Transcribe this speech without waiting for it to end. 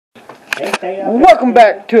Welcome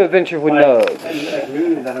back to Adventure with Nugs.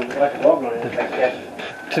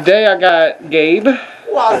 Today I got Gabe.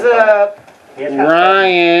 What's up?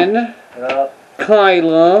 Ryan.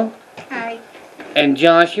 Kyla. Hi. And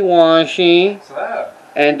Joshy Washy.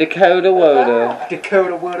 And Dakota Woda.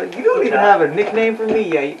 Dakota Woda. You don't even have a nickname for me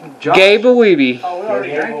yet. Josh. Gabe a Weeby. Oh, we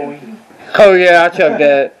already drinking. Oh yeah, I chugged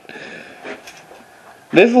that.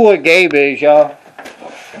 This is what Gabe is, y'all.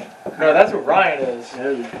 No, that's what Ryan is.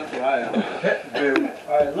 That's what I am.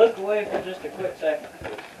 Alright, look away for just a quick second.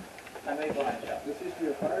 I may blind you. This used to be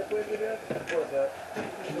a fireplace, I guess? What's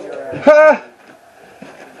that? Ha!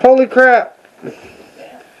 Holy crap.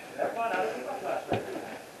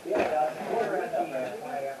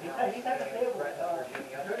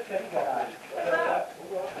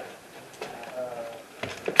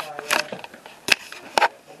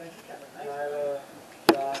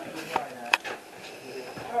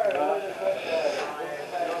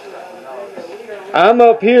 I'm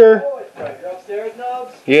up here. You're upstairs,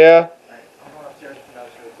 Nubs? Yeah.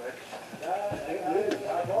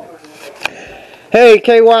 Hey,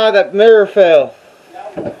 KY, that mirror fell.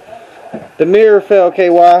 The mirror fell, KY.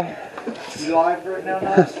 You live right now,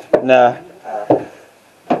 Nubs? Nah.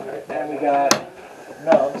 And we got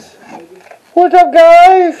Nubs. What's up,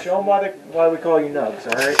 guys? Show them why we call you Nubs,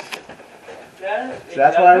 alright? So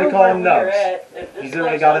that's why we call him Nubs. He's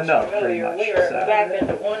already got a nub, pretty much. We are back at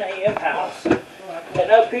the 1 a.m. house. And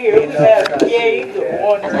up here we have Gabe, the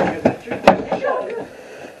wonder.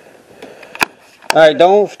 Alright,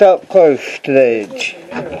 don't step close to the edge.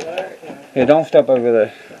 Yeah, don't step over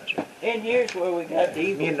there. And here's where we got the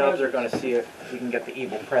evil. Me and Nubs are going to see if we can get the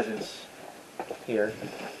evil presence here.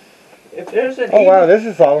 If there's an Oh wow, this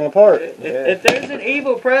is falling apart. If there's an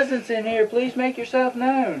evil presence in here, please make yourself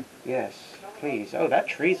known. Yes, please. Oh, that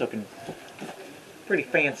tree's looking pretty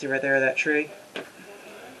fancy right there, that tree.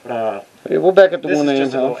 But, Yeah, we're back at the this 1 is a.m.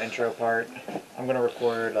 just a little house. intro part. I'm going to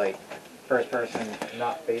record, like, first person,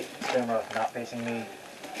 camera not facing me,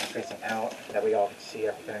 facing out, that we all can see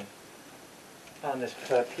everything. On this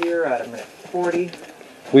clip here at 1:40.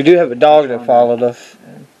 We do have a dog that followed us.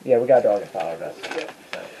 Yeah, we got a dog that followed us.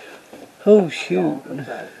 Oh shoot.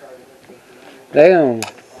 Damn.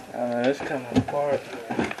 It's coming apart.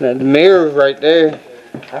 The mirror's right there.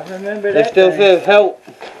 I remember It that. still thing. says help.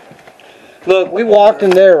 Look, we walked in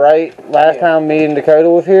there, right? Last time me and Dakota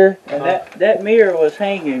was here. And that mirror was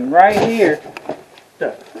hanging right here. What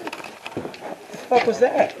the fuck was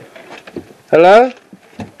that? Hello?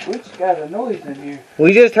 We just got a noise in here.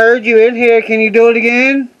 We just heard you in here. Can you do it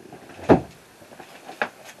again?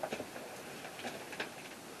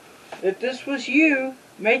 If this was you,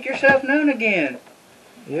 make yourself known again.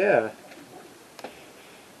 Yeah.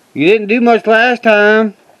 You didn't do much last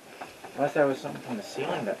time. Unless there was something from the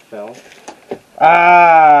ceiling that fell.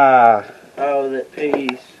 Ah. Oh, that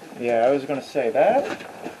piece. Yeah, I was going to say that.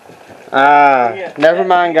 Ah. Yeah, Never that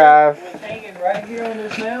mind, mirror guys. was hanging right here on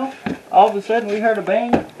this nail. All of a sudden, we heard a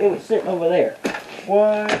bang. It was sitting over there.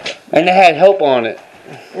 What? And it had help on it.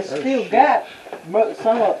 It's still got, but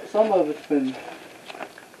some of it's been.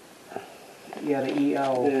 Yeah, the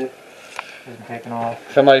EO has been taken off.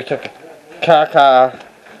 Somebody took a caca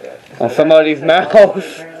on somebody's mouth.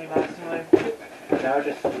 Apparently last time. Now it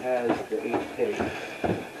just has the HP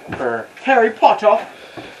for Harry Potter.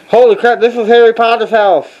 Holy crap, this was Harry Potter's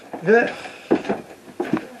house.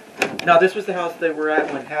 No, this was the house they were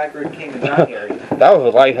at when Hagrid came and got Harry. That was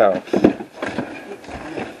a lighthouse.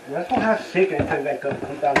 That's what has secret time they come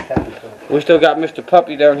down the We still got Mr.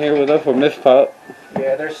 Puppy down here with us, or Miss Pup.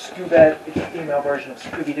 Yeah, there's Scooby. It's a female version of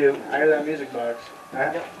Scooby-Doo. I hear that music box.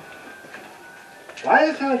 Why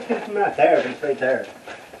is how it came from out there, but it's right there?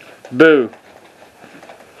 Boo.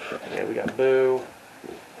 Yeah, we got Boo.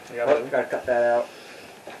 We gotta cut that out.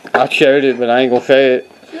 I showed it, but I ain't gonna say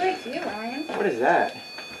it. She likes you, Ryan. What is that?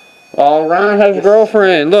 Oh, Ryan has a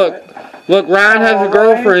girlfriend. Look, Ryan has a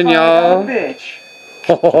girlfriend, y'all. Bitch.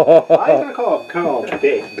 Why are you gonna call a girl a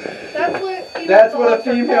bitch? That's what a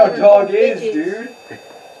female dog is, dude.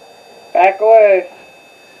 Back away.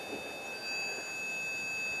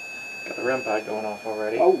 Got the REM pod going off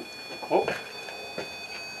already. Oh. Oh.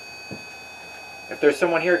 If there's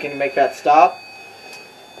someone here, can you make that stop?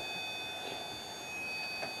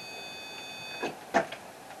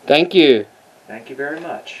 Thank you. Thank you very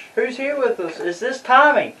much. Who's here with us? Is this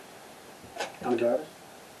Tommy? I'm Jarvis.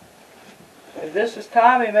 If this is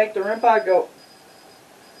Tommy, make the REM pod go.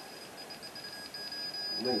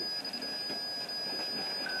 Me.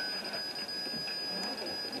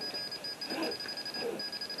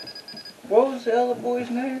 What was the other boy's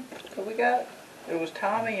name that we got? It was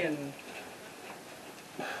Tommy and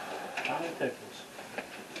Tommy Pickles.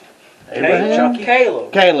 Abraham?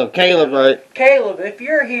 Caleb. Caleb, right? Caleb, if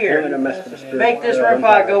you're I'm here, gonna mess with the spirit. make this REM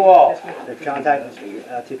pod go off. They're contacting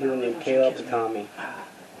two people named Caleb and Tommy.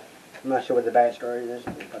 I'm not sure what the backstory is,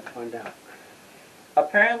 but we're about to find out.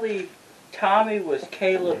 Apparently, Tommy was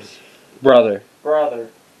Caleb's Brother. brother.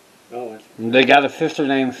 Oh, They got a sister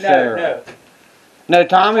named Sarah. No. No,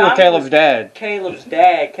 Tommy was Caleb's dad. Caleb's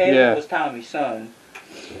dad. Caleb Yeah. was Tommy's son.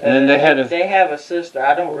 And then they had a... They have a sister.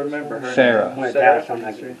 I don't remember her Sarah. I'm name. gonna tell something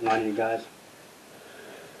I can remind you guys.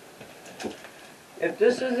 If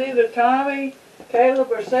this is either Tommy, Caleb,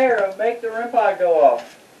 or Sarah, make the REM pod go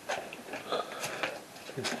off.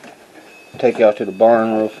 Take y'all to the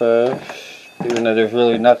barn real fast. Even though there's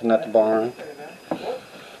really nothing at the barn.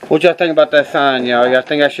 What y'all think about that sign, y'all? Y'all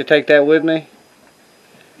think I should take that with me?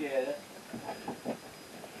 Yeah.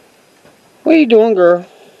 What are you doing, girl?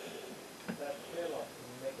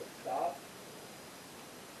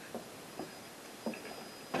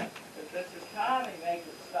 If this is Tommy, make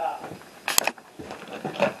it stop.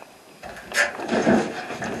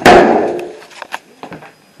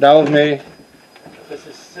 That was me. If this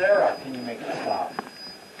is Sarah, can you make it stop?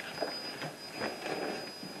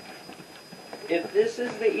 If this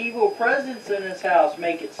is the evil presence in this house,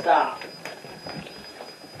 make it stop.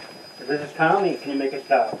 If this is Tommy, can you make it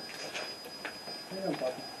stop?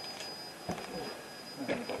 Okay.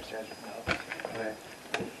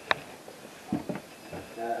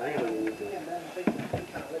 I ain't gonna need to.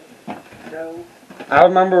 I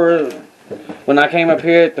remember when I came up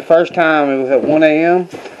here the first time, it was at 1 a.m.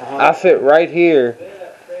 I sit right here,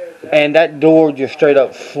 and that door just straight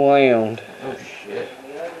up slammed. Oh shit.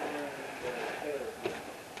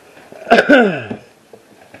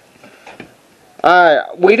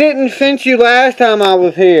 Alright, we didn't fence you last time I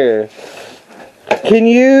was here. Can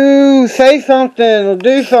you say something or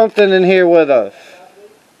do something in here with us?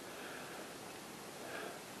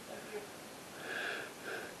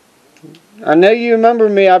 I know you remember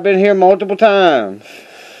me. I've been here multiple times.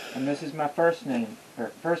 And this is my first name, or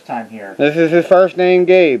first time here. This is his first name,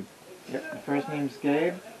 Gabe. Yep, my first name's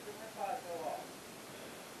Gabe.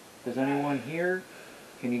 Is anyone here?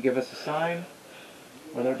 Can you give us a sign?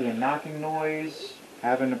 Whether it be a knocking noise,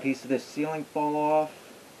 having a piece of this ceiling fall off.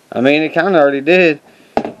 I mean, it kind of already did.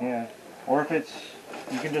 Yeah. Or if it's,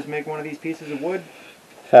 you can just make one of these pieces of wood.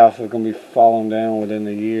 This house is going to be falling down within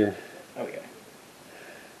a year. Oh yeah.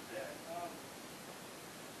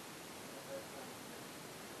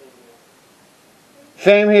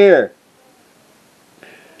 Same here.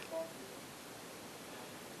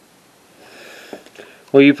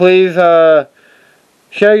 Will you please show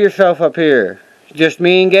yourself up here? Just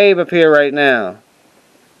me and Gabe up here right now.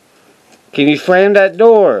 Can you slam that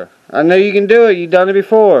door? I know you can do it. You've done it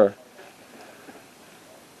before.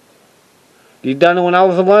 You've done it when I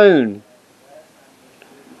was alone.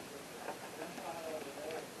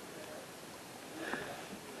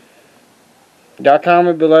 Y'all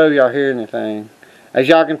comment below if y'all hear anything. As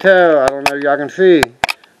y'all can tell, I don't know if y'all can see,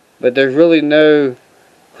 but there's really no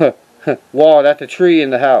wall. That's a tree in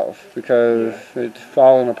the house because it's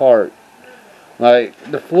falling apart. Like,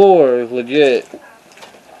 the floor is legit.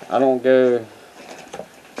 I don't go...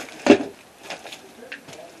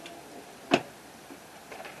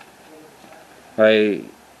 Like,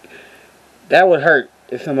 that would hurt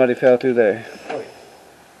if somebody fell through there. Oh yeah.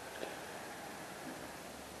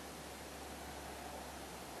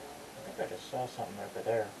 I think I just saw something over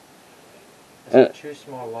there. There's two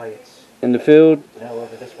small lights. In the field? No,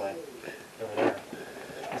 over this way. Over there.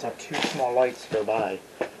 I saw two small lights go by.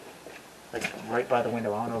 Like right by the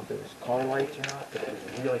window. I don't know if it was car lights or not, but it was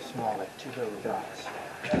really small, like two little dots.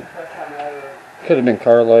 Could have been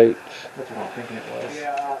car lights. That's what I'm thinking it was.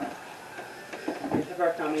 Yeah. It's the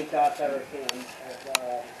first time we thought that was him at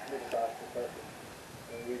this cross the circuit.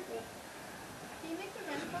 Can you make the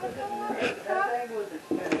REM pod go off?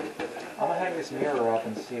 I'm gonna hang this mirror up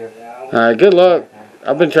and see if. Alright, good luck.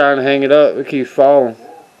 I've been trying to hang it up. It keeps falling.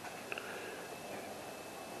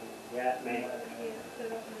 Yeah, man.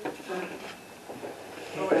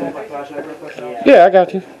 Yeah, I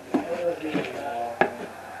got you. Or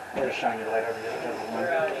just shine your light over here.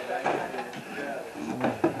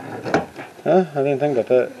 Huh? I didn't think about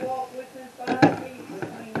that.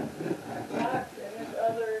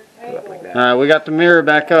 Alright, we got the mirror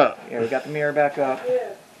back up. Yeah, we got the mirror back up.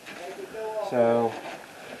 So,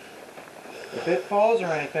 if it falls or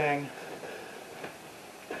anything,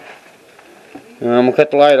 I'm gonna cut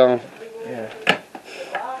the light on. yeah.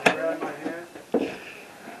 I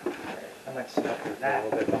might step with that a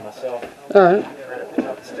little bit by myself. Alright. Right up the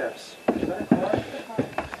top of the steps.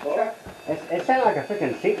 It sounded like a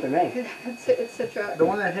freaking seat to me. It's a truck. The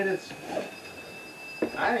one that hit its.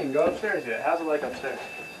 I didn't even go upstairs yet. How's it like upstairs?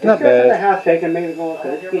 Not It's good for the bad. house shaking, maybe go I'm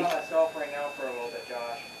up here by myself right now for a little bit,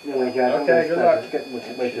 Josh. Anyway, guys, Okay, good luck. It's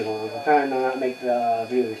getting way too long. I'm trying to not make the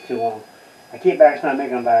videos too long. I keep actually not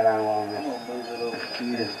making them that long. I'm going to move it over to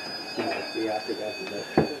you. Yeah, I think that's a bit.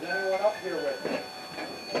 Is anyone up here with me?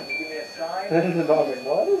 Can you give me a sign? The dog goes,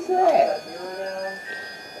 what is that? Zero down.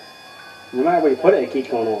 No matter where you put it, it keeps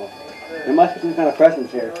going off. There must be some kind of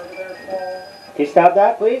presence here. Over there, Paul. Can you stop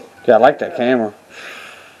that, please? Yeah, I like that camera.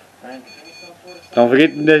 Don't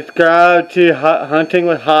forget to subscribe to Hunting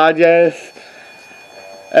with Hodges,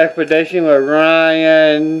 Expedition with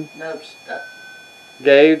Ryan, Nope, stop.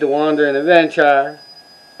 Dave the Wandering Adventure,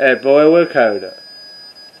 and Boy with Coda.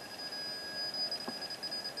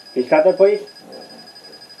 Can you stop that, please?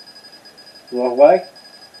 You walk away?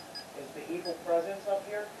 Is the evil presence up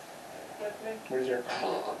here with me? Where's your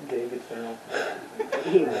David Thermal?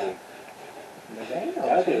 Anyway. That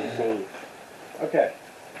was insane. Okay.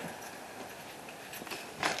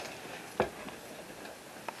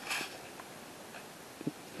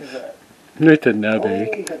 Who's that? It's a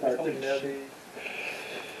nubby.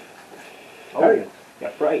 Oh, yeah.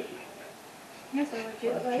 That's right. Yes, I would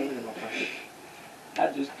like. I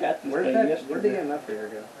just got this Where'd thing the yesterday. enough here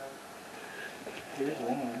go? Here's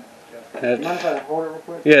one. That's, You mind if I hold it real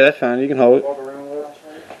quick? yeah, that's fine. You can hold it. Walk around with it.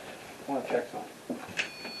 I want to check something.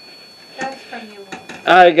 That's from you.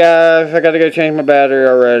 Alright guys, I gotta go change my battery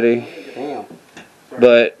already. Damn.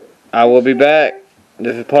 But I will be back.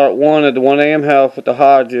 This is part 1 of the 1 AM house with the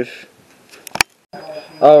Hodges.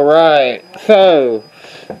 Alright, so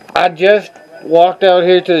I just walked out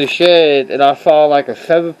here to the shed and I saw like a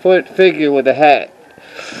 7-foot figure with a hat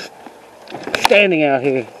standing out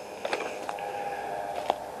here.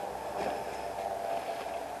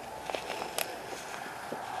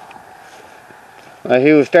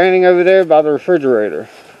 He was standing over there by the refrigerator.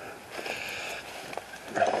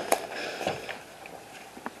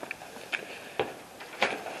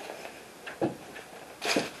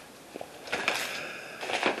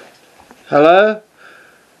 Hello?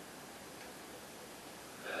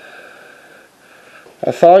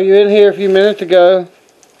 I saw you in here a few minutes ago.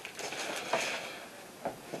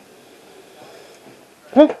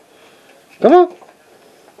 Come on. Come on.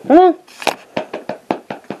 Come on.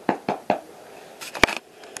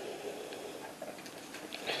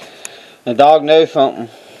 The dog knows something.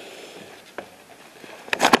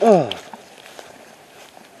 Oh.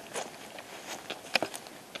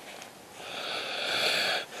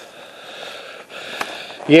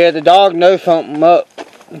 Yeah, the dog knows something up.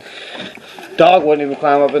 Dog wouldn't even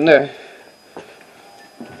climb up in there.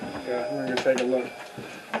 Yeah, I'm gonna go take a look.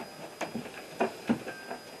 Oh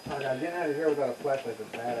god, getting out of here without a flashlight is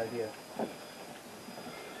a bad idea.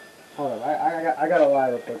 Hold on, I gotta lie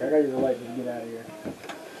real quick. I gotta use the light to get out of here.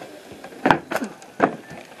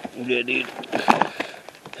 Yeah, dude.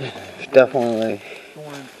 Definitely.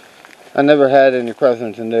 I never had any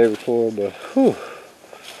presents in there before, but whew.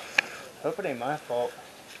 Hope it ain't my fault.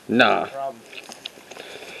 Nah. Problem.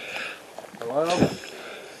 Hello?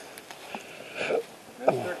 Mister?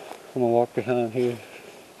 I'm gonna walk behind here. You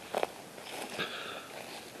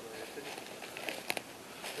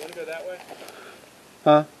wanna go that way?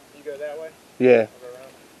 Huh? You go that way? Yeah. I'll go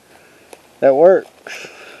around. That works.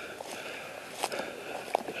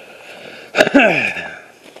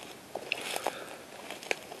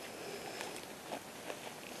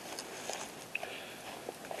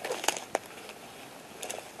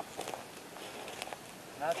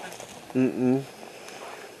 Nothing? Mm-mm.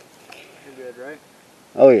 You're good, right?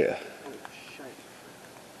 Oh yeah. Oh, shit.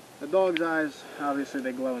 The dog's eyes, obviously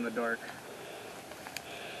they glow in the dark.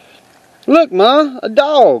 Look, Ma, a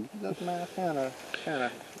dog. That's my kinda.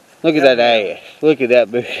 Look at that ass. Look at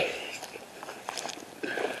that booty.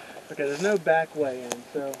 Okay, there's no back way in,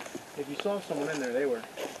 so if you saw someone in there, they were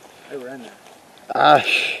in there.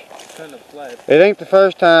 Couldn't have fled. It ain't the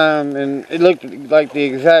first time, and it looked like the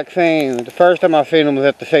exact same. The first time I seen him was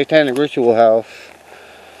at the Satanic Ritual House.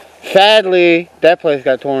 Sadly, that place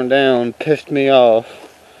got torn down. Pissed me off.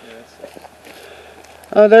 Yes.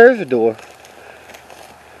 Oh, there is a door.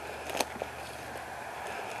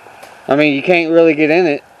 I mean, you can't really get in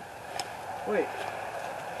it. Wait,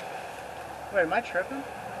 am I tripping?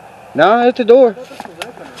 No, it's a door. I thought this was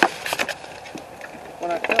open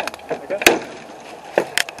when I fell. I got this.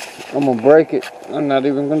 I'm gonna break it. I'm not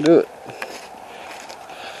even gonna do it.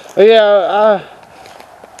 But yeah,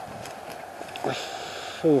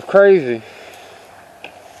 it was crazy.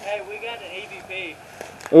 Hey, we got an EVP.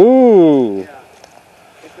 Ooh. Yeah.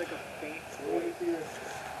 It's like a faint voice here.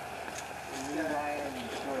 And me and Ryan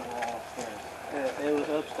sort of all upstairs. It was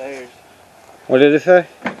upstairs. What did it say?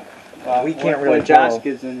 we can't really when Josh tell.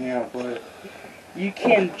 gets in here, I'll play. You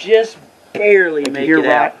can just barely make You're it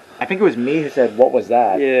right. out. I think it was me who said, "What was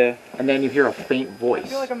that?" Yeah. And then you hear a faint voice. I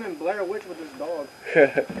feel like I'm in Blair Witch with this dog.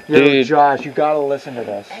 Dude, Josh, you gotta listen to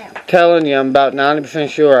this. Telling you, I'm about 90%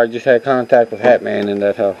 sure I just had contact with Hatman in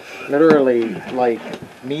that house. Literally, like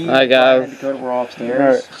me Hi, and guys. Dakota were all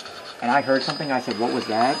upstairs, and I heard something. I said, "What was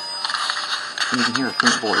that?" And you can hear a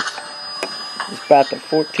faint voice. It's about the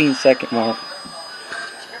 14-second mark.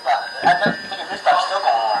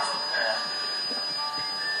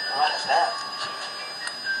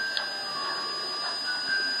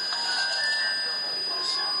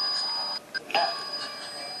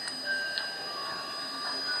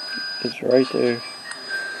 It's right there.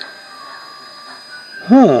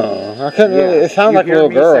 Huh. I couldn't really. It sounded like a little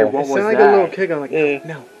girl. What It was sounded like that? a little kid. I'm like, Yeah.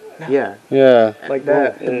 no. Yeah, Yeah. Like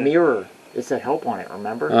that. The mirror. It said help on it.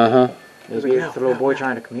 Remember? Uh-huh. Maybe it's the little boy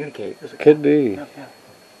trying to communicate. Could be.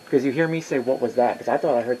 Because you hear me say, "What was that?" Because I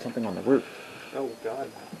thought I heard something on the roof, Oh, God.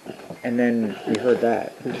 and then we heard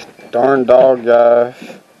that. Darn dog, guys.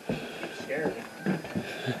 Scared.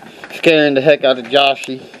 Scaring the heck out of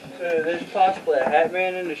Joshy. So there's possibly a hat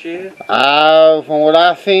man in the shed? From what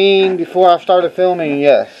I've seen before I started filming,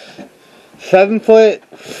 yes. 7 foot,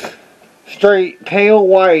 straight, pale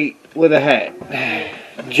white with a hat.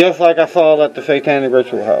 Just like I saw at the Satanic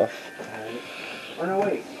Ritual House. Oh no,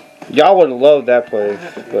 wait. Y'all would have loved that place,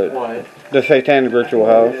 but What? the Satanic Ritual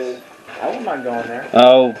House. I wouldn't mind going there.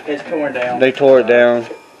 Oh, It's torn down. they tore it down.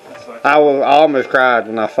 I almost cried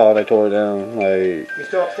when I saw they tore it down. Like, You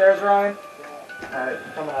still upstairs, Ryan? Alright,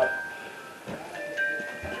 coming up.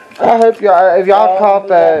 I hope y'all, if y'all caught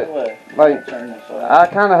that, like, I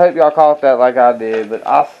kind of hope y'all caught that like I did, but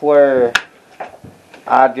I swear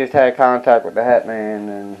I just had contact with the Hat Man,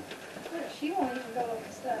 and She won't even go up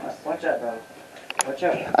the steps. Watch out, bro. Watch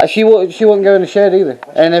out. she wouldn't go in the shed either.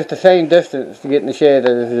 And it's the same distance to get in the shed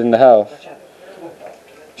as in the house.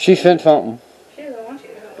 She sent something. She doesn't want you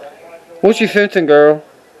to go. What's she sensing, girl?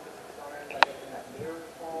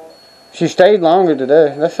 She stayed longer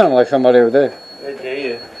today. That sounded like somebody over there. They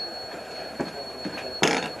did.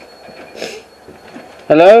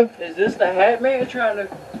 Hello? Is this the hat man trying to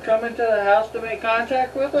come into the house to make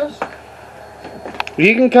contact with us?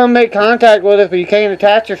 You can come make contact with us, but you can't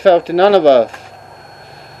attach yourself to none of us.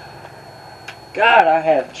 God, I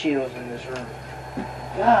have chills in this room.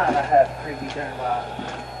 God, I have creepy darn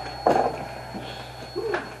vibes.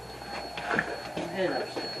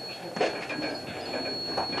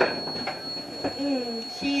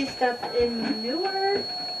 She stepped in newer.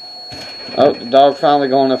 Oh, the dog's finally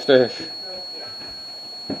going upstairs.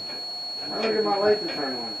 I'm gonna get my lights to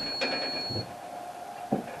turn on.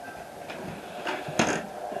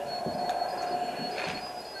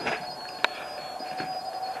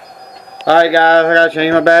 Alright guys, I gotta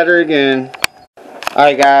change my battery again.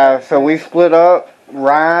 Alright guys, so we split up.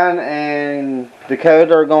 Ryan and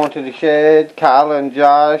Dakota are going to the shed. Kyla and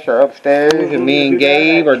Josh are upstairs, and me and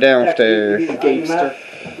Gabe are downstairs. The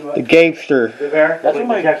Gapester. The Gapester. That's what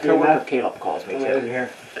my coworker Caleb calls me too.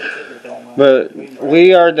 But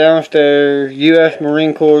we are downstairs. U.S.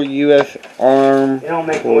 Marine Corps, U.S. Arm. They don't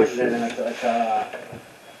make Forces. noises in it.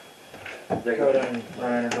 Dakota and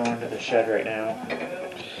Ryan are going to the shed right now.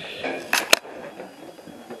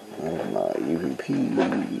 There's my EVP.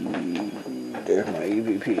 There's my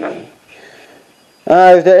EVP.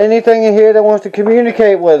 Alright, is there anything in here that wants to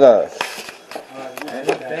communicate with us?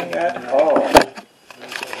 Anything at all.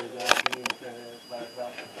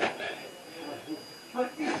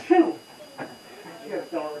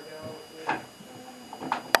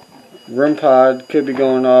 REM pod could be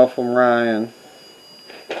going off from Ryan.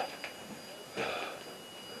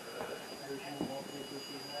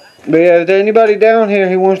 But yeah, is there anybody down here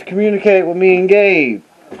who wants to communicate with me and Gabe?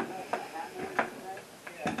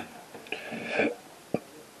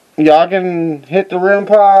 Y'all can hit the REM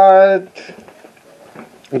pod.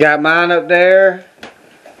 Got mine up there.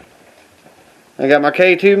 I got my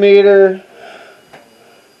K2 meter.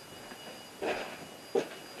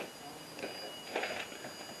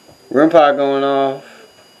 REM pod going off.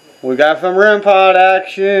 We got some REM pod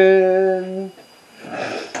action.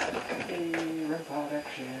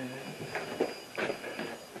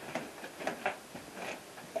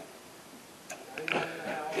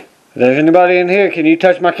 If there's anybody in here, can you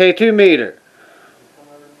touch my K2 meter?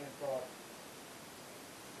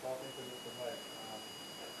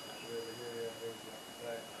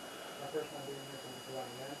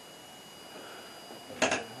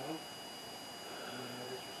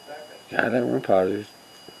 God, that REM pod is...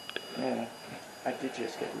 Yeah, I did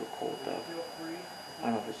just get a little cold though. I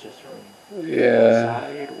don't know if it's just from Yeah.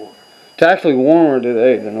 outside or... It's actually warmer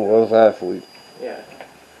today than it was last week. Yeah. Is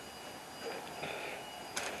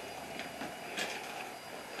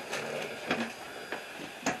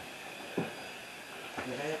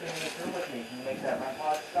anything in this room with me? Can you make that REM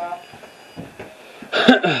pod stop?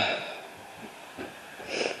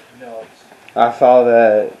 No. I saw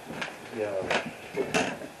that. Yo.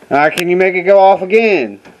 Alright, can you make it go off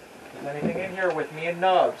again? Is anything in here with me and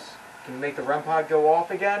Nubs? Can you make the REM pod go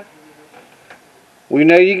off again? We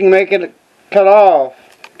know you can make it cut off.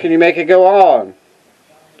 Can you make it go on?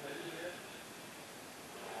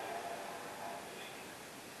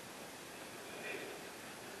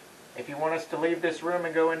 If you want us to leave this room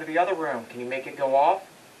and go into the other room, can you make it go off?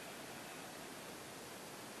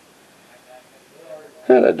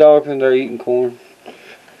 That dog's in there eating corn.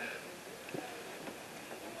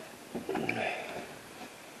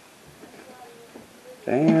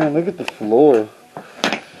 Damn, look at the floor.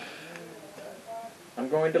 I'm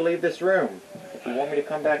going to leave this room. If you want me to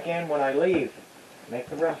come back in when I leave, make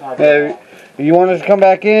the REM pod go Hey, off. if you want us to come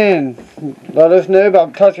back in, let us know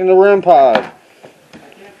about touching the REM pod. I can't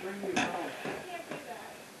bring you home.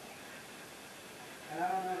 And I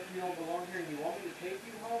don't know if you don't belong here and you want me to take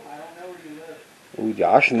you home. I don't know where you live. Ooh,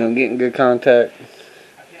 Josh and them getting good contact. I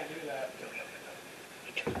can't do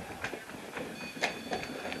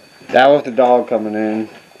that. That was the dog coming in.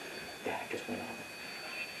 Yeah, it just went off.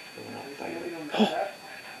 It went off. Standing on the steps.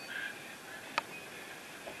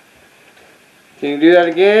 Can you do that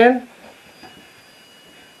again?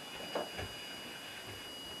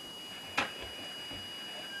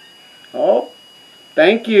 Oh,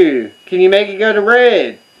 thank you. Can you make it go to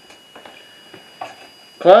red?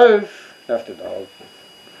 Close. That's the dog.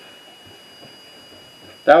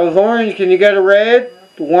 That was orange. Can you go to red?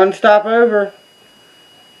 One stop over.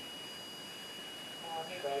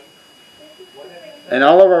 And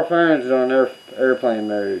all of our phones are on airplane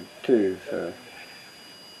mode too, so.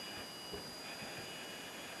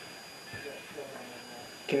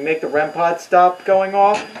 Can you make the REM pod stop going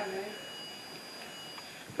off?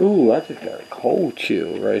 Ooh, I just got a cold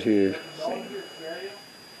chill right here.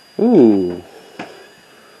 Ooh.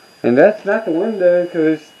 And that's not the window,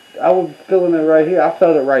 because I was feeling it right here. I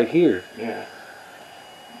felt it right here. Yeah.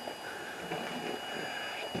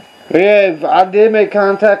 Yeah, I did make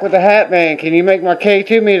contact with the hat man. Can you make my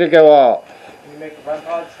K2 meter go off? Can you make the REM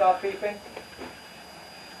pod stop beeping?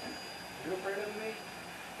 You afraid of me?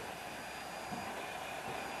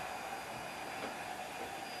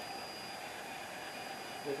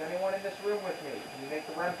 Is anyone in this room with me? Can you make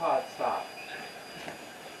the REM pod stop?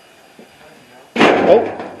 Oh,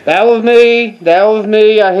 that was me. That was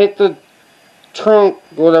me. I hit the trunk,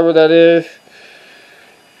 whatever that is.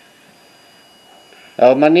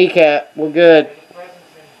 Oh, my kneecap. We're good. Any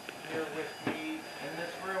presence in here with me, in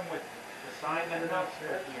this room with the sign that Nubs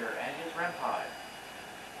put here and his REM pod?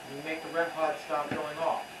 Can you make the REM pod stop going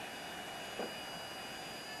off?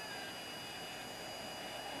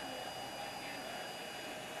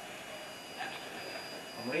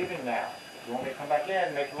 I'm leaving now. If you want me to come back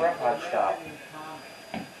in, make the REM pod stop.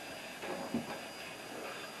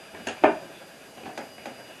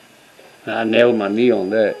 I nailed my knee on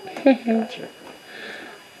that. Gotcha.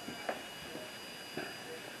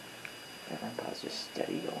 The REM pod's just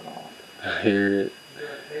steady going off. I hear it.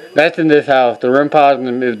 That's in this house. The REM pod,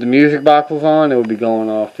 and if the music box was on, it would be going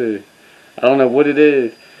off too. I don't know what it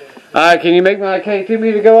is. Alright, can you make my K2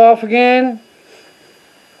 meter go off again?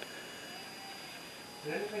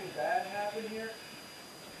 Did anything bad happen here?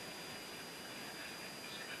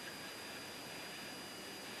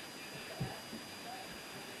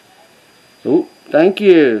 Ooh, thank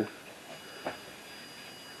you. Alright,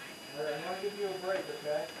 I'm gonna give you a break,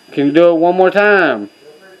 okay? Can you do it one more time?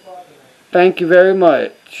 Feel free to talk to me. Thank you very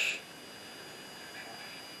much.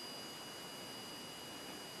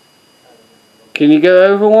 Can you go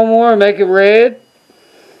over one more and make it red?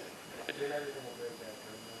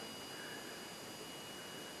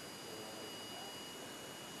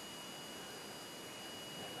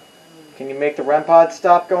 Can you make the REM pod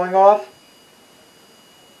stop going off?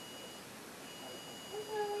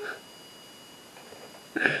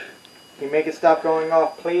 Can you make it stop going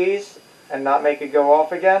off, please? And not make it go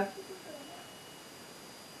off again?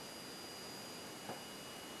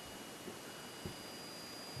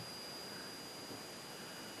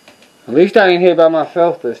 At least I ain't here by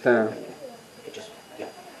myself this time. It just, yeah.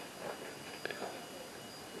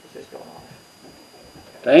 It's just going off.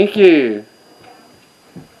 Thank you.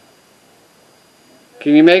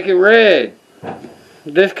 Can you make it red?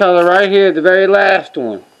 This color right here, the very last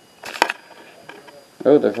one.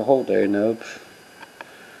 Oh, there's a hole there, Nubs.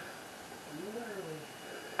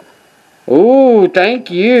 Ooh, thank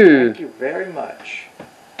you. Thank you very much.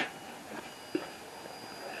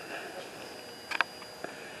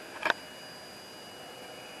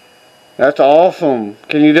 That's awesome.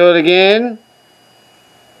 Can you do it again?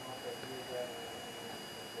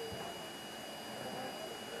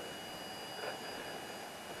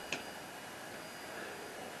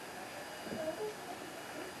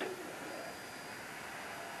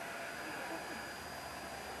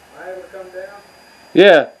 I ever come down?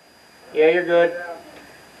 Yeah. Yeah, you're good.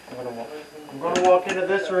 I'm gonna walk into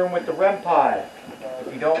this room with the REM pod.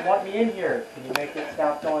 If you don't want me in here, can you make it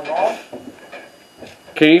stop going off?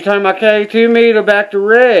 Can you turn my K2 meter back to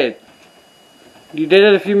red? You did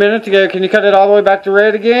it a few minutes ago. Can you cut it all the way back to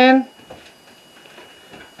red again?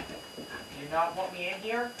 Do you not want me in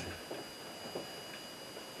here?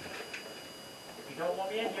 If you don't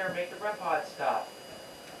want me in here, make the REM pod stop.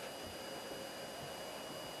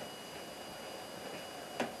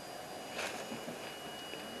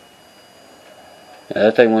 Yeah,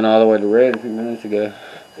 that thing went all the way to red a few minutes ago.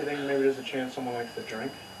 Do you think maybe there's a chance someone likes to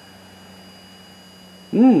drink?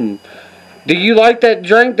 Do you like that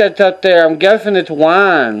drink that's up there? I'm guessing it's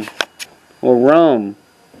wine or rum.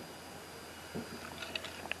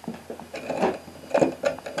 I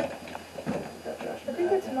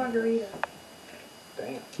think it's margarita.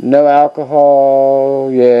 Damn. No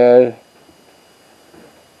alcohol, yeah.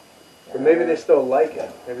 But maybe they still like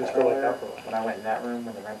it. Maybe they still like alcohol. When I went in that room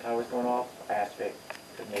when the REM pod was going off, I asked if it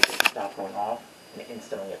could make it stop going off, and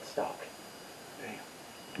instantly it stopped.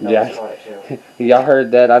 Yeah. Caught it too. Y'all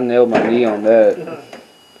heard that? I nailed my knee on that.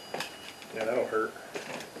 Yeah, that'll hurt.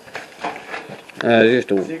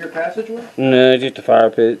 Just a, Secret passageway? no, just a fire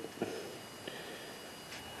pit.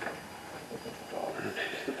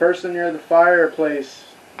 The person near the fireplace,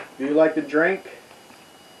 do you like to drink?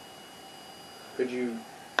 Could you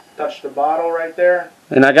touch the bottle right there?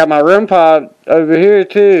 And I got my REM pod over here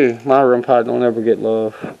too. My REM pod don't ever get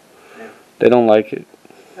love. They don't like it.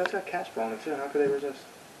 That's got Casper on it too. How could they resist?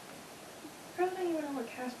 I don't even know what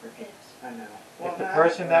Casper is. I know. If the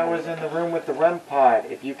person that was in the room with the REM pod,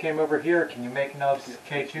 if you came over here, can you make Nub's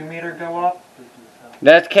K2 meter go up?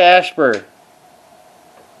 That's Casper.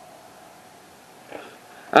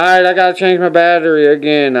 Alright, I gotta change my battery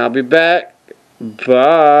again. I'll be back.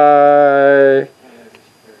 Bye.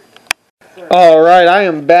 Alright, I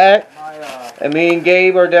am back. And me and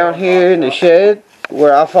Gabe are down here in the shed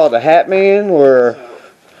where I fought the Hat Man, where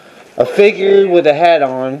a figure with a hat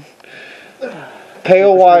on.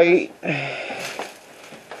 Pale white.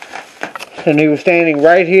 And he was standing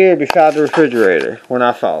right here beside the refrigerator when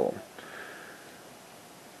I fought him.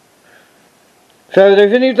 So if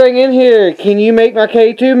there's anything in here, can you make my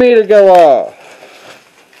K2 meter go off?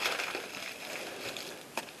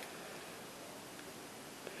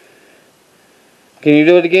 Can you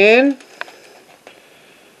do it again?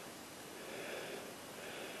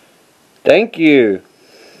 Thank you.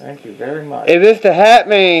 Thank you very much. If it's the Hat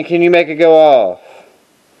Man, can you make it go off?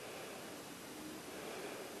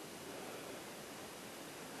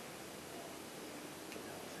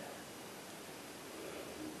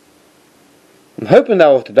 I'm hoping that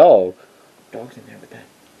was the dog. Dog's in there with that.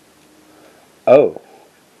 Oh.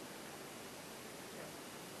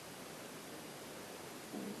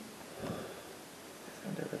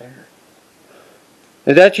 It's over there.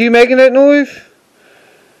 Is that you making that noise?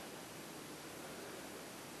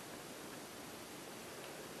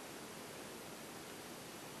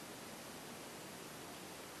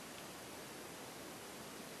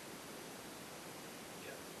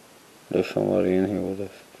 There's somebody in here with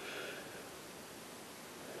us.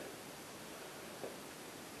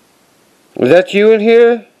 Was that you in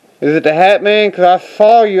here? Is it the Hat Man? Because I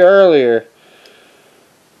saw you earlier.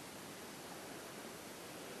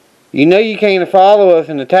 You know you can't follow us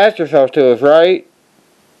and attach yourself to us, right?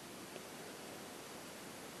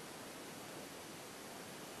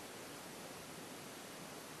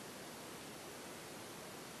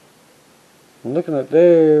 I'm looking up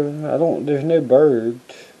there. There's no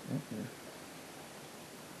birds.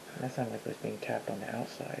 That sounded like it was being tapped on the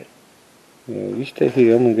outside. Yeah, you stay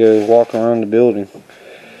here. I'm gonna go walk around the building.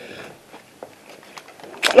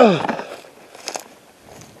 Ugh.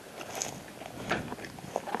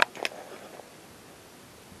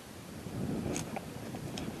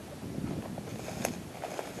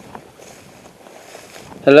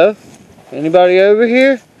 Hello? Anybody over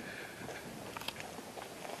here?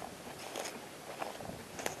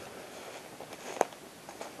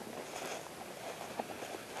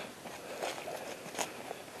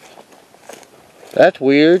 That's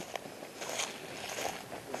weird.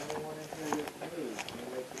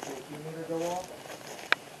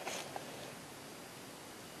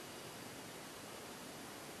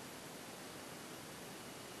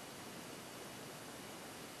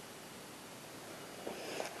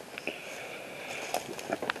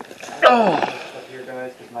 Up here,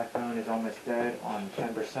 guys, because my phone is almost dead on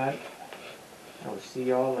 10%. I will see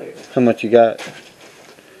y'all later. How much you got?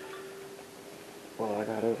 Well, I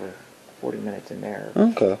got over 40 minutes in there.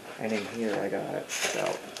 Okay. And in here, I got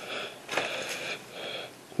about...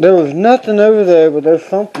 There was nothing over there, but there's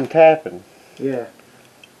something tapping. Yeah.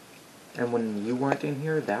 And when you weren't in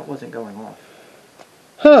here, that wasn't going off.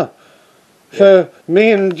 Huh. Yeah. So,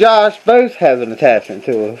 me and Josh both have an attachment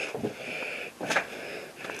to us.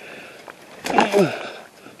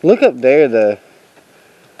 Look up there, though.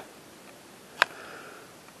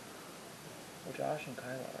 Well, Josh and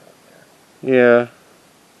Kyla are up there. Yeah.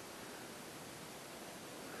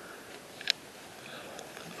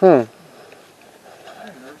 Huh.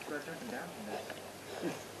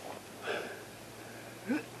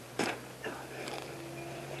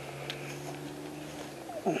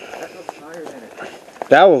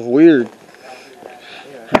 That was weird.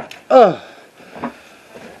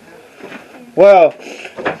 Well,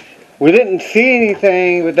 we didn't see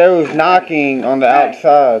anything, but there was knocking on the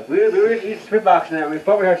outside. We were using the spirit box in there. We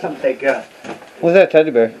thought we heard something say go. What's that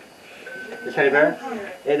teddy bear? The teddy bear?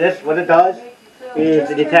 What it does is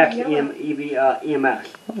it detects EMS.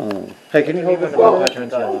 Oh. Hey, can you hold this? What?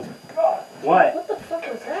 What the fuck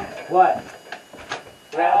was that? What?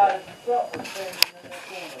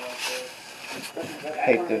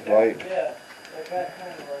 Hate this light.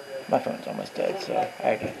 My phone's almost dead, so I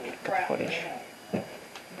had to get the footage.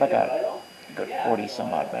 I got a good 40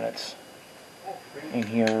 some odd minutes in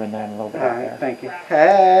here and then a little bit Alright, there. thank you.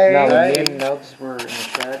 Hey! Now, when me and Nubs were in the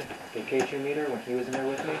shed, the K2 meter, when he was in there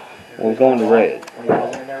with me, We're going to red. when he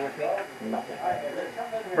wasn't in there with me, nothing.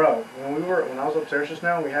 Bro, when I was upstairs just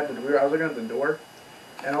now, I was looking at the door,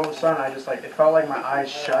 and all of a sudden I just like, it felt like my eyes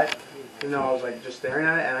shut, even though I was like just staring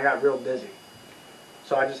at it, and I got real dizzy.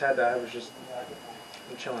 So I just had to, I'm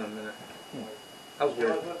chilling a minute. That was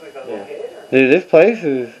weird. Yeah. Dude, this place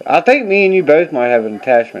is... I think me and you both might have an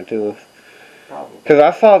attachment to us. Probably. Because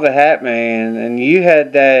I saw the Hat Man, and you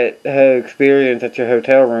had that experience at your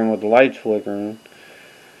hotel room with the lights flickering.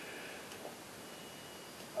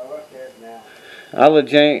 I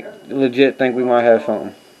legit think we might have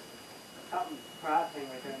something. I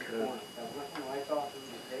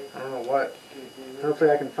don't know what.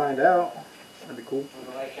 Hopefully I can find out. That'd be cool.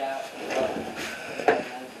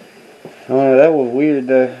 Oh, that was weird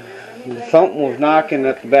though. Something was knocking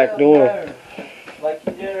at the back door. Like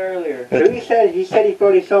you did earlier. So he said he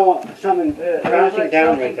thought he saw something crouching Like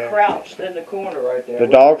down something right there. crouched in the corner right there. The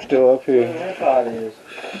dog's still up Where here. the pod is.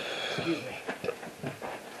 Excuse me.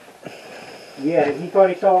 Yeah, he thought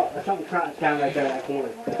he saw something crouched down right there in that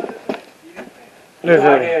corner.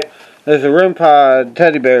 There's a REM pod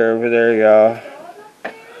teddy bear over there, y'all.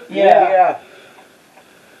 Yeah.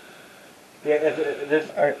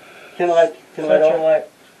 Alright, turn the light off.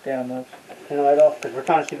 Down though. Turn the light off, because we're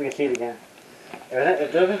trying to see if we can see it again.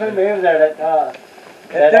 If there's anybody over there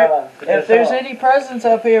If there's any presence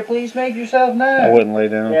up here, please make yourself I known. wouldn't lay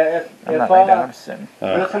down. Yeah, I'm not laying down, I'm sitting.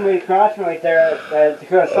 there's somebody crouching right there that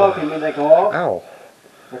Dakota saw can they go off Ow.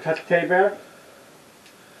 or touch the teddy bear.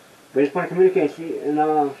 We just want to communicate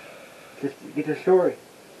and just get their story.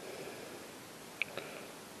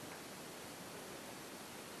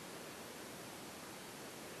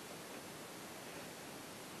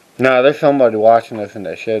 Nah, there's somebody watching us in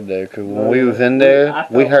that shed there, because when we was in there,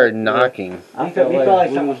 we heard knocking. We felt like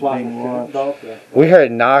someone was watching us. We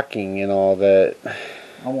heard knocking and all that.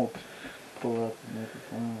 I'm gonna pull up and make it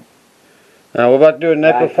fun. Now, we're about to do a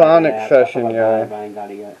necrophonic session, y'all. I ain't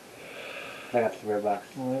got it yet. I got the spirit box.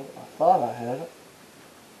 Well, I thought I had it.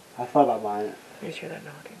 I thought about buying it. You just hear that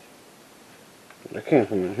knocking? That came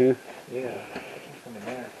from in here. Yeah, it came from in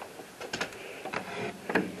there.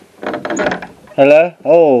 Hello?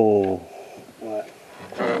 Oh. What?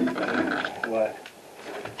 What?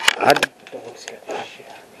 Dog scared the shit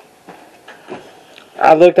out of me.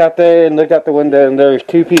 I looked out there and looked out the window, and there was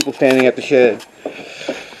 2 people standing at the shed.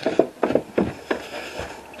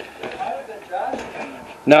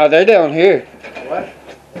 No, they're down here. What?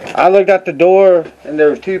 I looked out the door, and there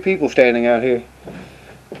was 2 people standing out here.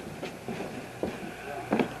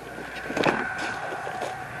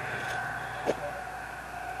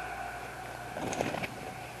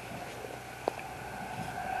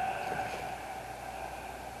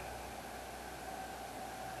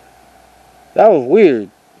 That was weird.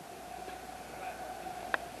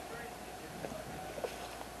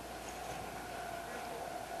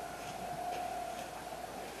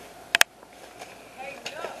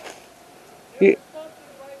 Yeah.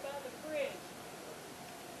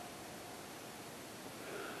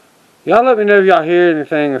 Y'all let me know if y'all hear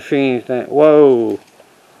anything or see anything. Whoa.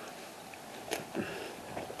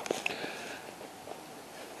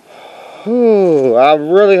 Whew, I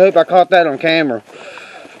really hope I caught that on camera.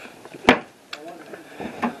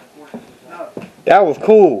 That was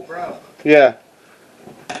cool. Bro, Yeah.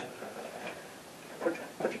 put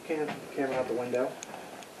your camera out the window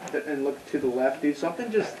and look to the left, dude.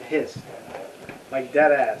 Something just hissed, like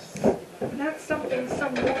dead ass. Not something,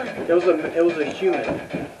 someone. It was a human.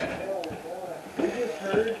 We just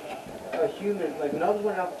heard a human. Like when I was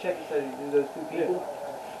went out to check, he said those two people.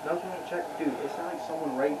 When I was going to check, dude, it sounded like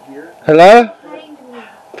someone right here. Hello? Behind me.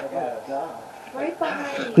 Oh God. Right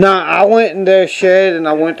behind me. Nah, I went in their shed and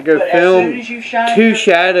I went to go But as film. soon as you shined Two your-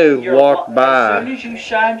 shadows your walked li- by. As soon as you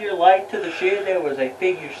shined your light to the shed, there was a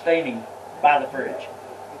figure standing by the fridge.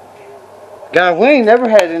 Guys, we ain't never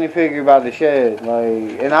had any figure by the shed.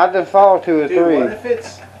 Like, and I done saw 2 or Dude, 3. what if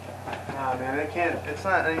it's? Nah, man, it can't. It's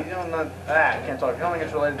not. You don't know that. I can't talk. You don't think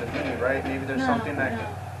it's related to me, right? Maybe there's something that.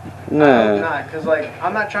 No. I hope not, cause like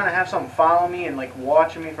I'm not trying to have something follow me and like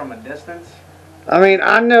watching me from a distance. I mean,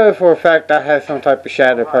 I know for a fact I have some type of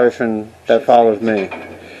shadow person that follows me.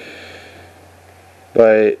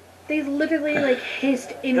 But They literally like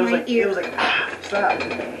hissed in It was my like ear. it was like stop.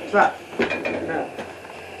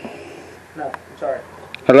 No, I'm sorry.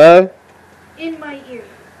 hello? In my ear.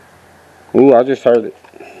 Ooh, I just heard it.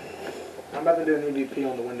 I'm about to do an EVP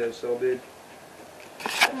on the windowsill, dude.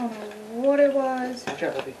 I don't know what it was. Watch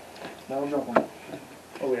out, puppy. No, no.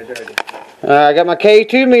 Oh yeah, there it is. I got my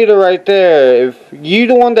K2 meter right there. If you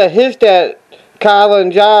the one that hissed at Kyle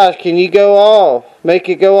and Josh, can you go off? Make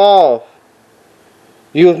it go off.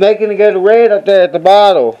 You was making it go to red up there at the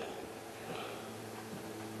bottle.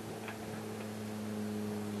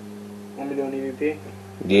 Want me to do an EVP?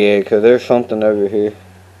 Yeah, because there's something over here.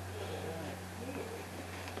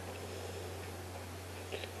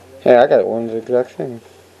 Hey, I got one of the exact same.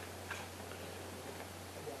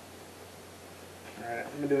 Alright,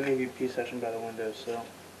 I'm gonna do an EVP session by the windowsill.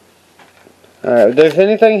 Alright, if there's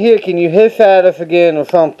anything here, can you hiss at us again or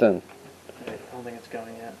something? I don't think it's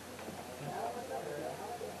going yet.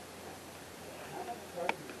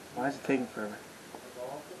 Why is it taking forever?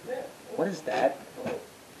 What is that?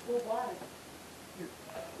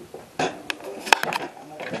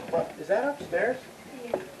 What, is that upstairs?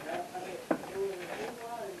 That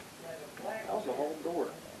was the whole door.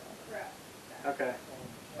 Okay.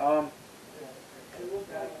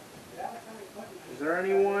 Is there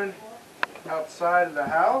anyone outside of the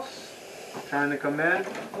house trying to come in?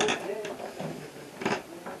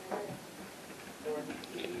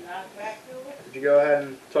 Did you go ahead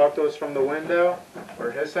and talk to us from the window?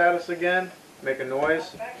 Or hiss at us again? Make a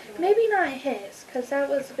noise? Maybe not his, because that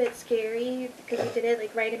was a bit scary, because he did it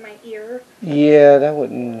like right in my ear. Yeah, that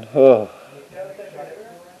wouldn't... Ugh.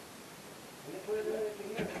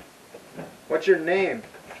 What's your name?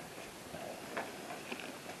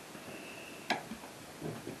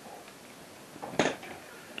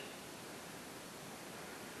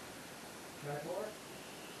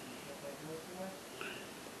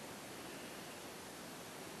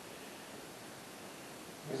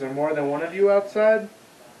 Is there more than one of you outside?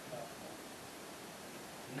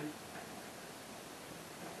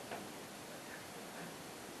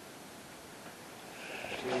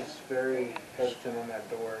 She's very hesitant on that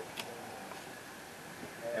door.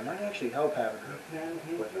 It might actually help having her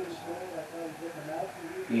with us.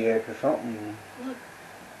 Yeah, because something...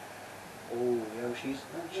 Oh, yo, she's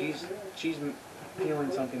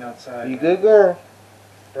feeling something outside. You good, girl?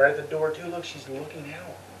 Right at the door too. Look, she's looking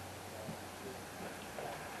out.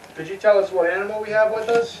 Could you tell us what animal we have with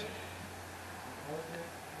us?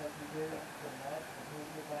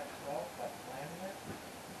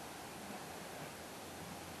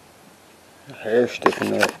 Hair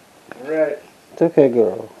sticking up. All right, It's okay,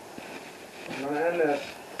 girl. I'm gonna end this.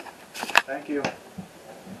 Thank you.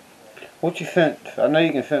 What you sense? I know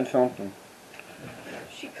you can sense something.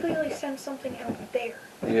 She clearly sensed something out there.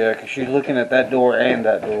 Yeah, because she's looking at that door and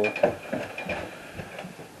that door.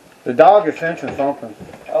 The dog is sensing something.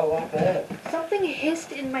 Oh, I bet. Something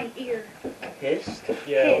hissed in my ear. Hissed?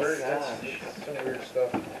 Yeah, Hiss. that's some weird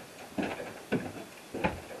stuff.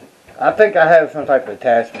 I think I have some type of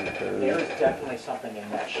attachment to There it. was definitely something in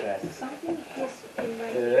that shed. Something hissed in my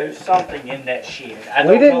ear. There's something in that shed. I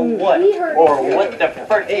We don't know didn't- what We heard or it. what the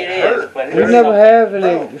frick it is, but We it's never something. have any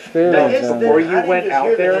No, experience on Before that. you went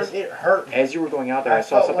out there, it hurt. as you were going out there, I I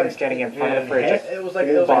saw felt something like- standing in front of the Yeah, fridge. it was like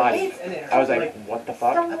Full body. and it I was hurt, like, what the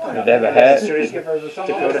fuck? Someone. Did they have a As hat? soon as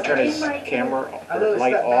Dakota turned his In my ear. camera I or noticed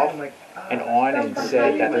light that back, off I'm like, and on and From said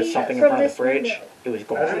that behind there's me, something in from front of the this fridge, window. it was I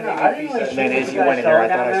gone. didn't know. And then as you went in there, I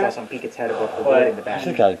thought I saw some peek its head above the wood in the I back.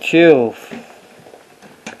 just got chills.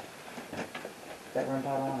 That run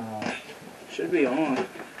pot on or off? should be on.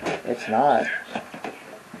 It's not.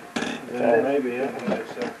 Yeah, maybe,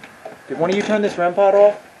 yeah. Did one of you turn this REM pod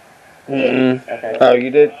off? Mm-mm. Okay. Oh, you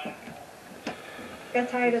did? Got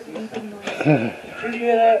tired of beeping noise. Did you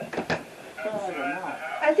hear that?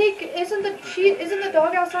 I think isn't the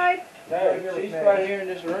dog outside? No, she's right here in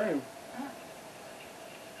this room.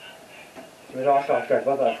 It was also upstairs,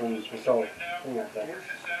 both of us when we sold.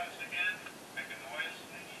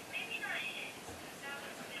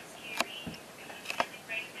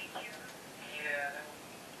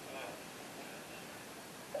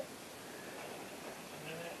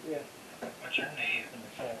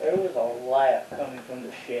 There was a laugh coming from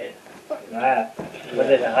the shed. Laugh. Was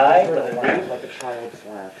it high? Was it deep? Like a child's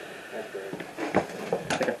laugh.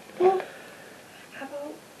 Well,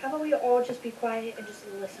 how about we all just be quiet and just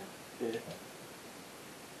listen? Yeah.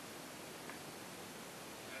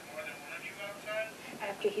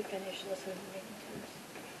 After he finished listening to making toast.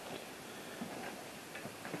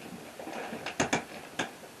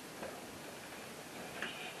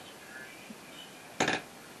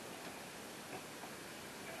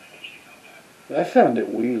 That sounded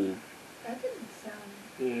weird. That didn't sound.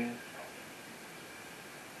 Yeah.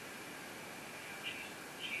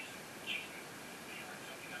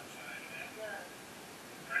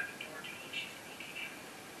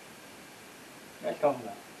 What's going on?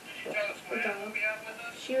 The dog.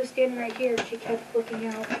 She was standing right here and she kept looking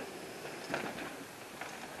out.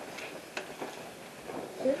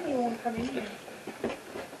 She doesn't even want to come in here.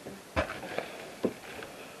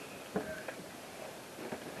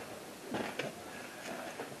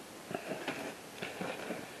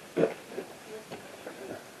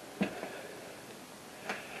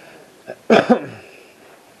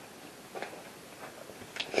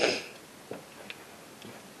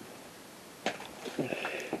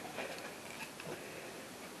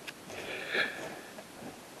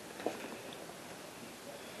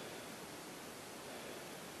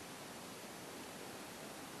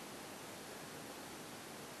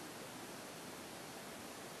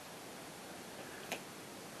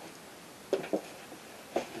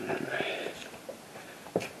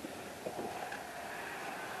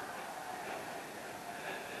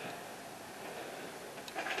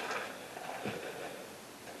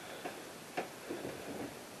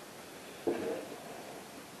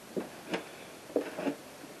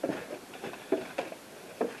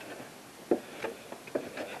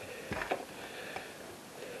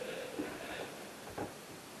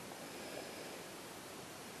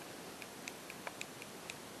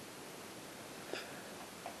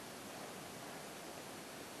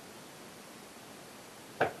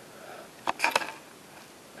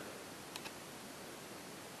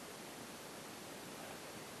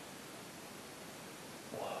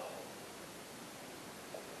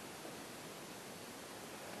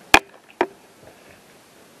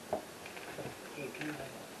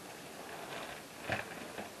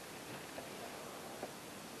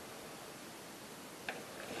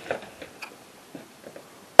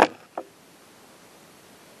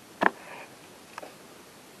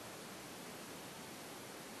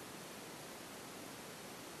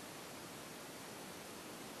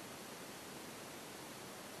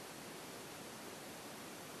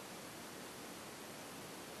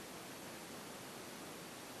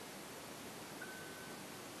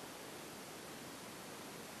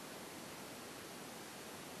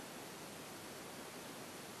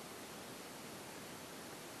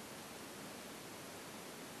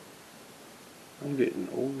 I'm getting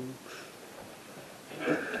old.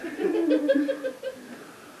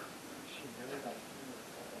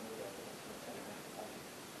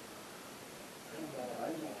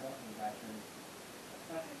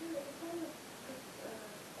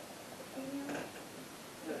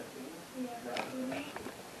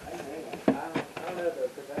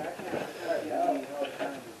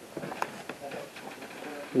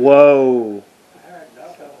 Whoa.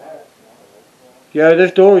 Yeah,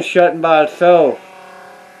 this door is shutting by itself.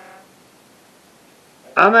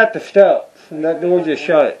 I'm at the steps, and that door just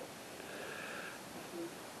shut.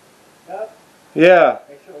 Yeah.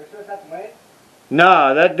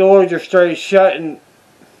 Nah, that door just straight shutting.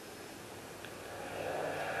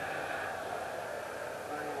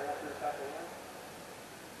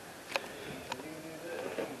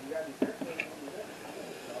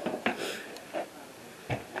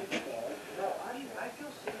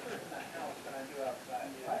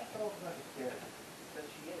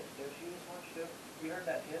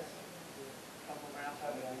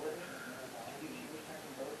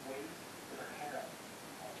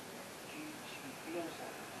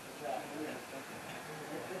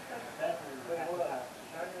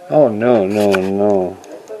 Oh no, no, no.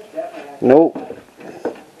 Nope.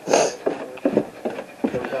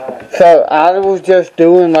 So I was just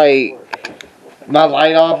doing like my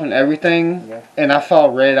light off and everything, Yeah. and I saw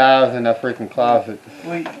red eyes in that freaking closet.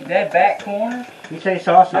 Wait, that back corner, You say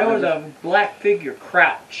saw there was something. a black figure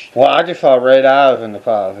crouched. Well, I just saw red eyes in the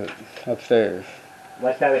closet upstairs.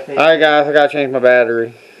 What's that we say? Alright guys, I gotta change my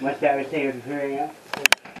battery. What's that we say? 3 a.m.?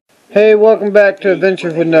 Hey, welcome back to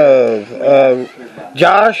Adventures with Nub.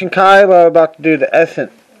 Josh and Kyla are about to do the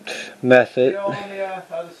essence method, on the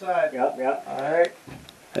other side. Yep. Alright.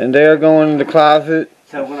 and they're going in the closet.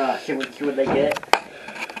 So we're gonna see what they get.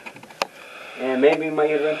 And maybe we might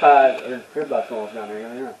get a REM-pod or crib box going down there, you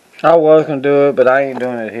don't know. I was gonna do it, but I ain't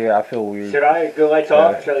doing it here. I feel weird. Should I go lights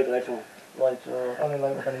off or should I leave the lights on? Lights are only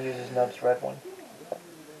light we're gonna use is Nub's red one.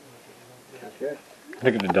 That's good.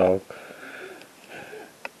 Look at the dog.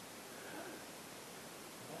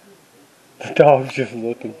 The dog's just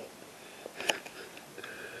looking.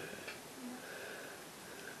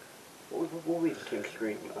 What we just came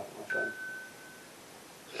screaming up my phone.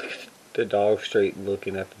 The dog's straight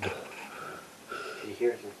looking at the door. She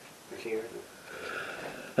hears them. She hears them.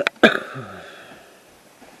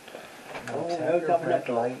 Have your red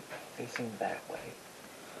light facing that way.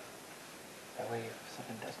 That way if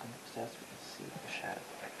something does come upstairs we can see the shadow.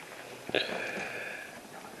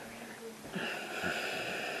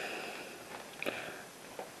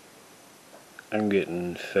 I'm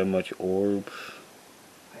getting so much orbs.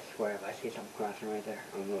 I swear if I see something crossing right there,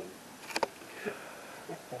 I'm moving.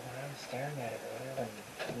 Well, when I was staring at it earlier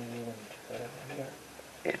when you put it in here.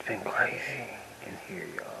 It's been crazy in here,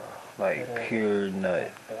 y'all. Like pure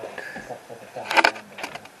nut.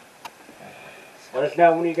 Let us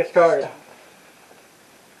know when you get started.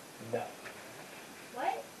 No.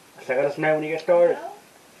 What? So let us know when you get started.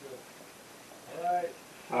 No?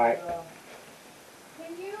 Alright.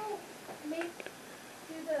 Can you do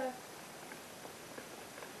the...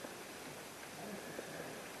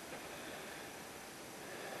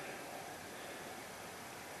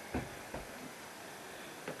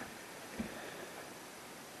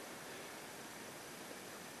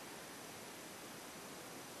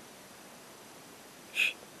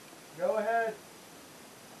 Go ahead.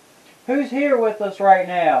 Who's here with us right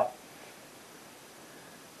now?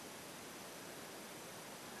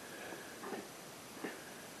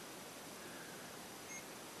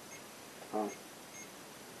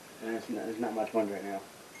 There's not much wind right now.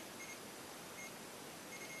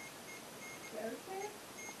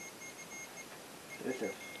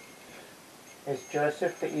 Joseph? Is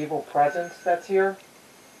Joseph the evil presence that's here?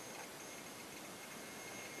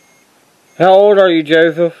 How old are you,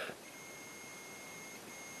 Joseph?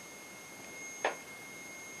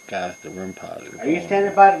 Guys, the REM pod is Are you going.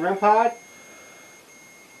 standing by the REM pod?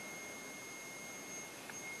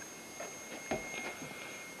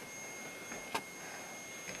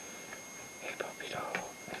 Hey, puppy dog.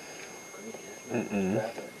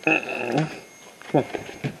 Come on.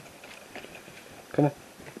 Come on.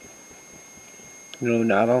 No,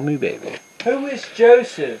 not on me, baby. Who is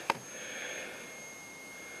Joseph?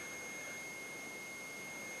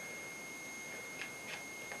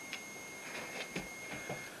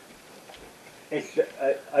 It's,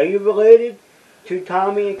 are you related to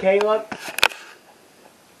Tommy and Caleb?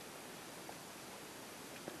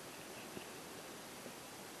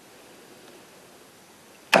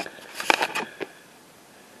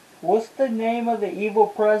 What's the name of the evil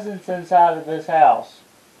presence inside of this house?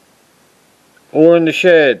 Or in the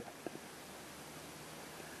shed.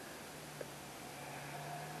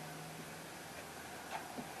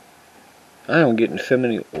 I am getting so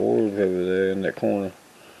many orbs over there in that corner.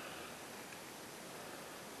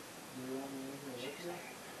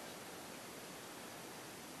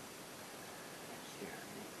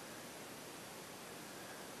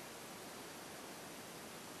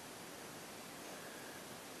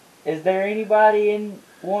 Is there anybody in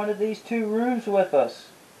one of these two rooms with us?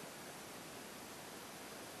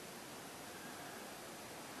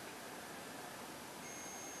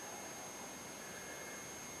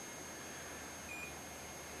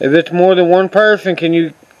 If it's more than one person, can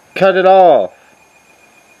you cut it off?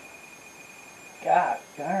 God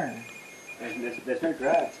darn. There's no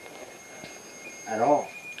drugs. At all.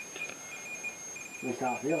 At least I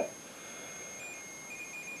don't feel it.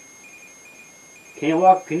 Can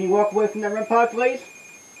you walk away from that REM pod, please?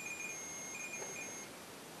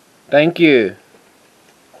 Thank you.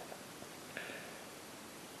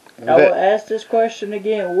 I will ask this question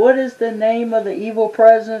again. What is the name of the evil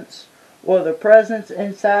presence or the presence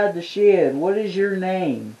inside the shed? What is your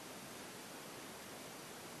name?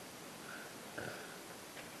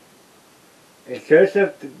 It's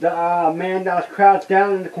Joseph, the man that was crouched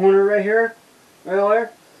down in the corner right here. Right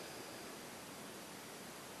there.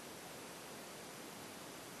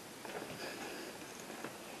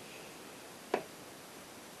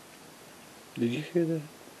 Did you hear that?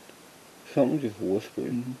 Something just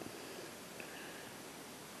whispered. Mhm.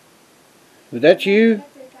 Was that you?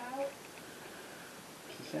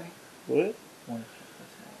 What?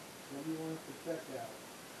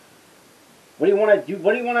 What do you want to do?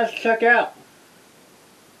 What do you want us to check out?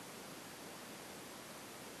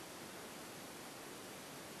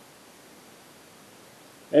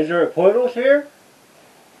 Is there a portals here?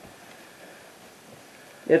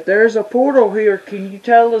 If there's a portal here, can you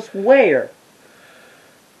tell us where?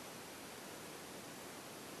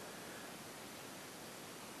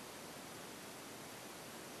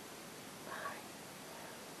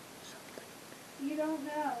 You don't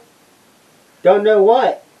know. Don't know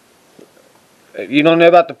what. You don't know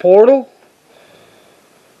about the portal?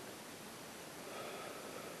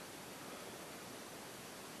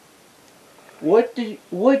 What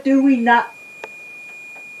do we not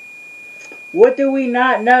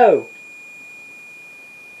know?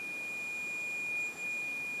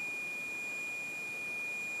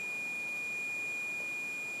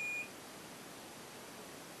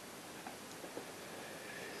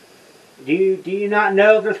 Do you not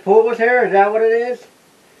know if there's portals here? Is that what it is?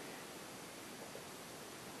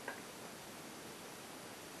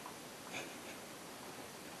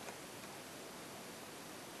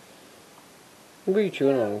 What are you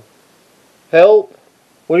chewing on? Help?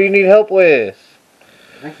 What do you need help with?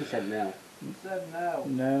 I think he said no. You said no.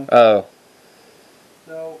 No. Oh.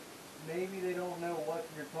 So maybe they don't know what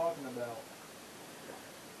you're talking about.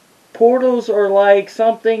 Portals are like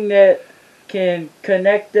something that can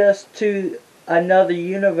connect us to another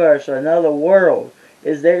universe or another world.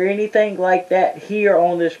 Is there anything like that here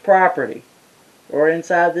on this property or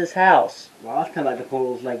inside this house? Well, I was talking about the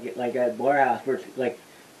portals like at Blair House, where it's like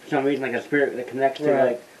for some reason like a spirit that connects to Right.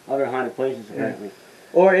 like other haunted places apparently.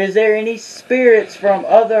 Or is there any spirits from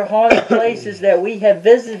other haunted places that we have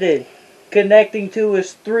visited connecting to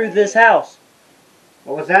us through this house?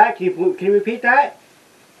 What was that? Can you repeat that?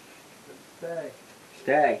 Stay.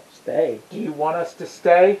 Stay. Stay. Do you want us to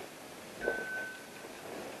stay?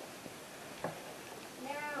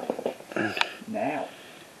 Now. Now.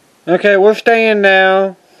 Okay, we're staying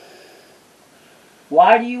now.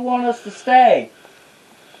 Why do you want us to stay?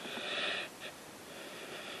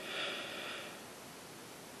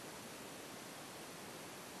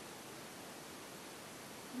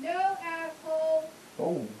 No, asshole.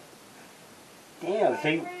 Oh, Damn. My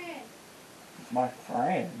See, friend. my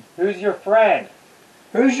friend. Who's your friend?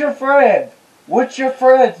 Who's your friend? What's your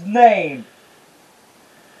friend's name?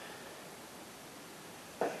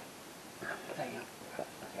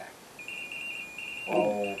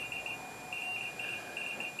 Oh.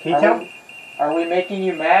 can you tell me? Are we making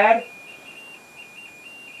you mad?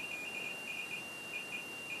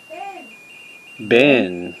 Ben.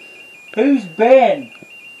 Ben. Who's Ben?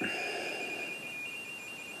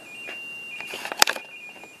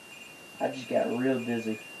 I just got real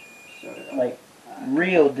dizzy. So did I. Like,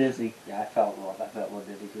 real dizzy. Yeah, I felt a little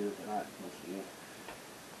dizzy too. But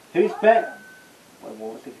who's Ben? What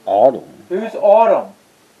was it? Autumn. Who's Autumn?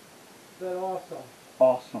 Said awesome.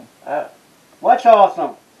 Awesome. What's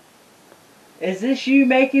awesome? Is this you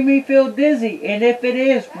making me feel dizzy? And if it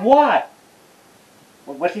is, why?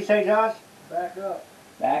 What's he say, Josh? Back up.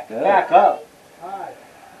 Back up. Back up. Hi.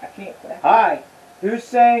 I can't back up. Hi. Who's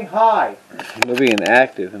saying hi? They're being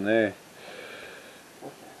active in there.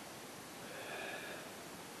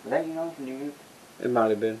 Was that you know from you? It might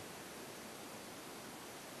have been.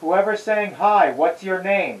 Whoever's saying hi, what's your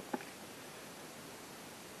name?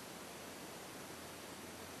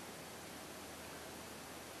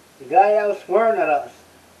 The guy that was swearing at us.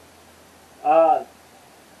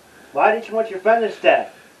 Why didn't you want your friend to stay?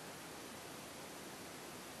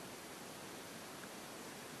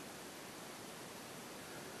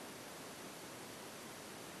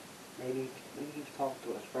 Maybe he's talked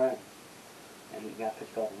to his friend. And he got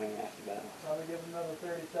pissed off when he asked about it. I'm gonna give him another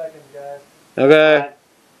 30 seconds, guys. Okay.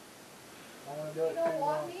 I want to do You it don't too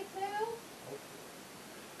want long. me to?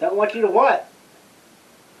 Don't want you to what?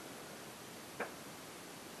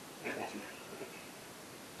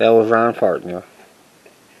 That was Ryan Partner.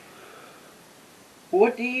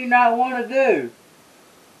 What do you not want to do?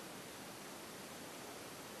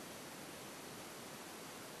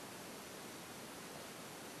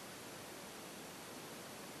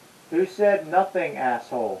 Who said nothing,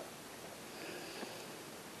 asshole?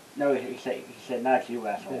 No, he said not you,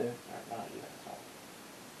 asshole. Yeah. Not you, asshole.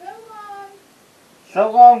 So long.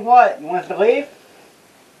 So long what? You want us to leave?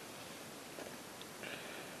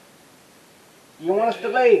 You want us to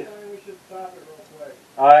leave? I think we should stop it real quick.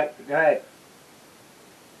 Alright, go ahead.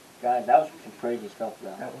 God, that was some crazy stuff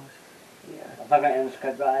though. That was. Yeah. I'm not gonna end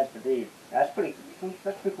cut guys, but dude, that's pretty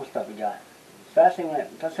cool stuff we got. Especially when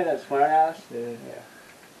especially that swearing house.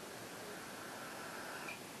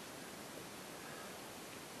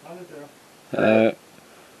 Yeah.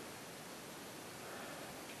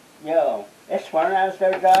 Yo, it's swearing house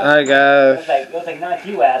there, guys. Alright, guys. It was like not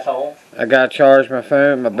you, asshole. I gotta charge my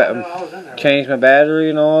phone, change my battery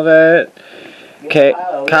and all that.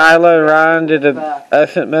 Kylo and Ryan did a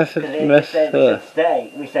essence message. It said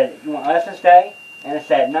stay. We said, you want us to stay? And it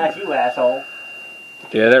said, not you, asshole.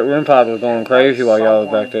 Yeah, that room pod was going crazy while y'all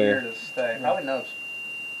was back there. Probably knows.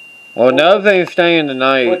 Well, no thing's staying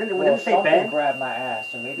tonight. Didn't say something Ben? grabbed my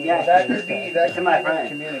ass, so maybe Yeah, That could be it's my friend.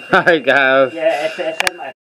 communication. Alright, guys. Yeah, it said my